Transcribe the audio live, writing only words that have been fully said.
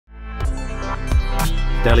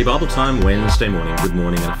Daily Bible Time, Wednesday morning. Good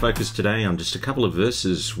morning, and a focus today on just a couple of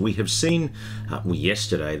verses. We have seen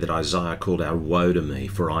yesterday that Isaiah called out, "Woe to me,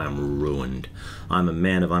 for I am ruined. I am a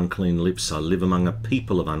man of unclean lips. I live among a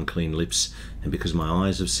people of unclean lips, and because my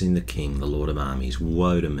eyes have seen the King, the Lord of armies.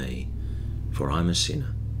 Woe to me, for I am a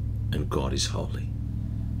sinner, and God is holy."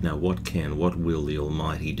 Now what will the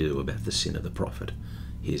Almighty do about the sin of the prophet?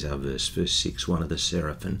 Here's our verse 6. One of the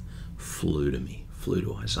seraphim flew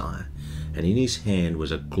to Isaiah, and in his hand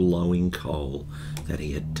was a glowing coal that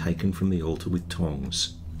he had taken from the altar with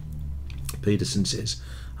tongs. Peterson says,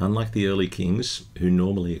 unlike the early kings who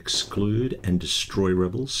normally exclude and destroy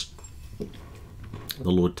rebels,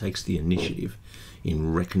 the Lord takes the initiative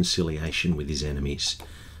in reconciliation with his enemies.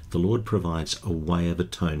 The Lord provides a way of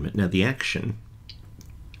atonement. Now the action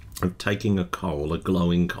of taking a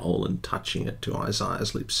glowing coal, and touching it to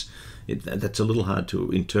Isaiah's lips, that's a little hard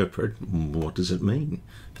to interpret. What does it mean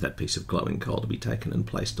for that piece of glowing coal to be taken and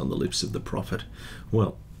placed on the lips of the prophet?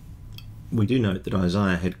 Well, we do note that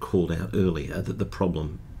Isaiah had called out earlier that the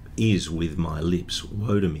problem is with my lips.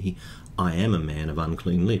 Woe to me, I am a man of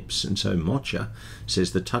unclean lips. And so Mocha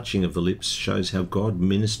says the touching of the lips shows how God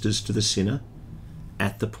ministers to the sinner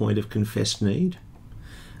at the point of confessed need.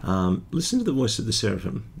 Listen to the voice of the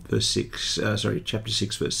seraphim, chapter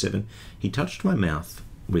 6, verse 7. He touched my mouth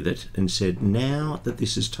with it and said, "Now that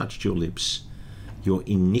this has touched your lips, your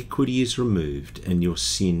iniquity is removed and your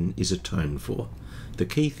sin is atoned for." The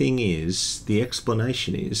key thing is, the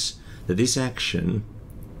explanation is that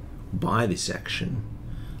by this action,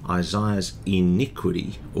 Isaiah's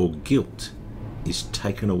iniquity or guilt is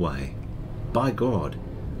taken away by God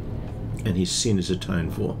and his sin is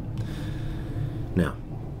atoned for. Now,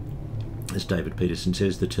 as David Peterson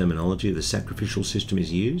says, the terminology of the sacrificial system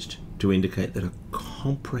is used to indicate that a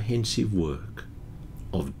comprehensive work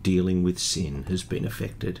of dealing with sin has been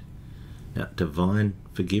effected. Now, divine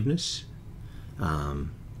forgiveness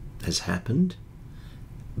has happened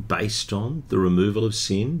based on the removal of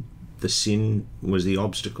sin. The sin was the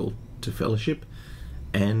obstacle to fellowship,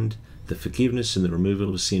 and the forgiveness and the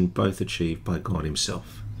removal of sin both achieved by God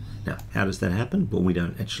himself. Now, how does that happen? Well, we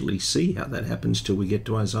don't actually see how that happens till we get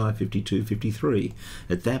to Isaiah 52:53.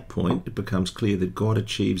 At that point, it becomes clear that God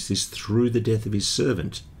achieves this through the death of his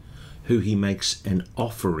servant, who he makes an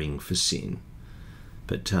offering for sin.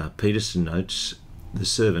 But Peterson notes the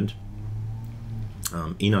servant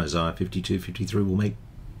in Isaiah 52:53 will make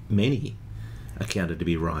many accounted to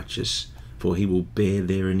be righteous, for he will bear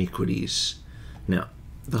their iniquities. Now,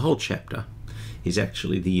 the whole chapter is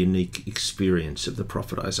actually the unique experience of the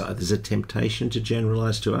prophet Isaiah. There's a temptation to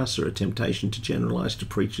generalize to us, or a temptation to generalize to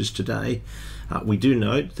preachers today. We do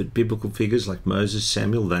note that biblical figures like Moses,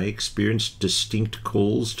 Samuel, they experienced distinct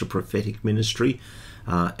calls to prophetic ministry,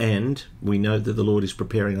 and we know that the Lord is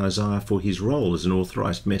preparing Isaiah for his role as an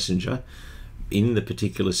authorized messenger in the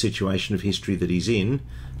particular situation of history that he's in.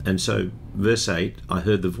 And so, verse 8, I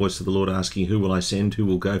heard the voice of the Lord asking, "Who will I send? Who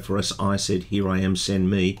will go for us?" I said, "Here I am, send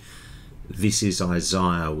me." This is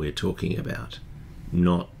Isaiah we're talking about,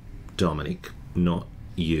 not Dominic, not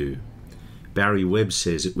you. Barry Webb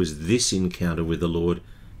says it was this encounter with the Lord,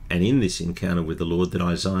 and in this encounter with the Lord, that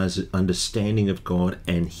Isaiah's understanding of God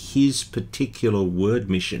and his particular word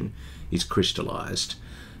mission is crystallized.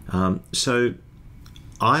 So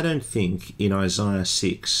I don't think in Isaiah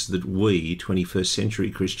 6 that we, 21st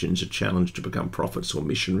century Christians, are challenged to become prophets or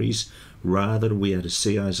missionaries. Rather, we are to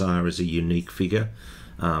see Isaiah as a unique figure.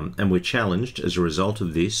 And we're challenged as a result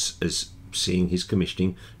of this, as seeing his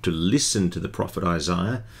commissioning, to listen to the prophet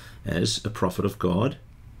Isaiah as a prophet of God,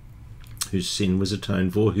 whose sin was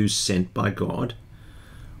atoned for, who's sent by God.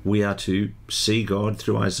 We are to see God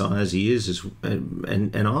through Isaiah's ears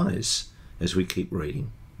and eyes as we keep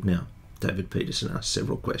reading. Now, David Peterson asked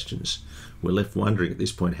several questions. We're left wondering at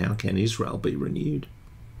this point, how can Israel be renewed?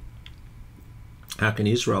 How can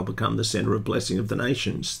Israel become the centre of blessing of the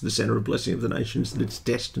nations, that it's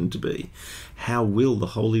destined to be? How will the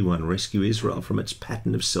Holy One rescue Israel from its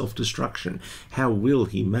pattern of self-destruction? How will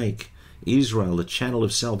he make Israel the channel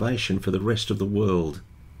of salvation for the rest of the world?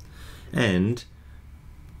 And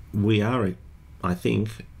we are, I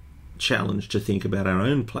think, challenged to think about our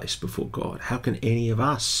own place before God. How can any of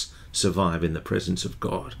us survive in the presence of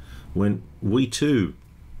God when we too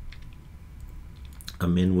are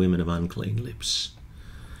men, women of unclean lips?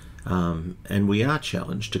 And we are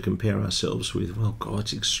challenged to compare ourselves with,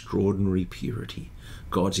 God's extraordinary purity,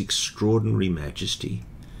 God's extraordinary majesty,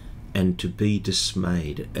 and to be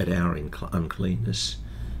dismayed at our uncleanness,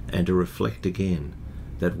 and to reflect again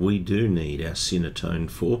that we do need our sin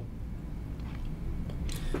atoned for,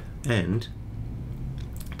 and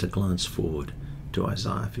to glance forward to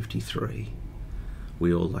Isaiah 53.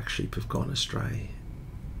 We all like sheep have gone astray,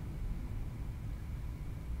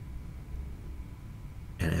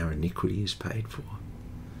 and our iniquity is paid for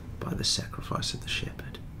by the sacrifice of the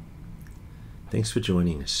shepherd. Thanks for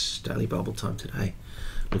joining us. Daily Bible Time today.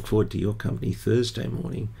 Look forward to your company Thursday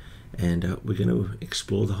morning, and we're going to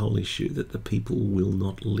explore the whole issue that the people will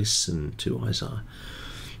not listen to Isaiah.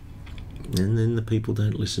 And then the people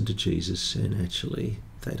don't listen to Jesus, and actually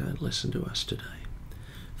they don't listen to us today.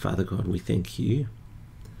 Father God, we thank you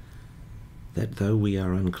that though we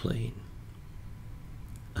are unclean,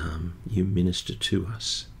 you minister to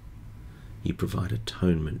us. You provide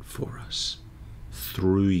atonement for us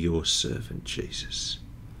through your servant Jesus.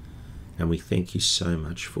 And we thank you so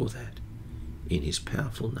much for that in his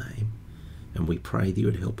powerful name. And we pray that you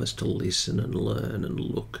would help us to listen and learn and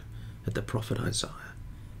look at the prophet Isaiah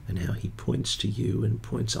and how he points to you and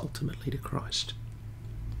points ultimately to Christ.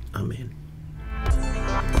 Amen.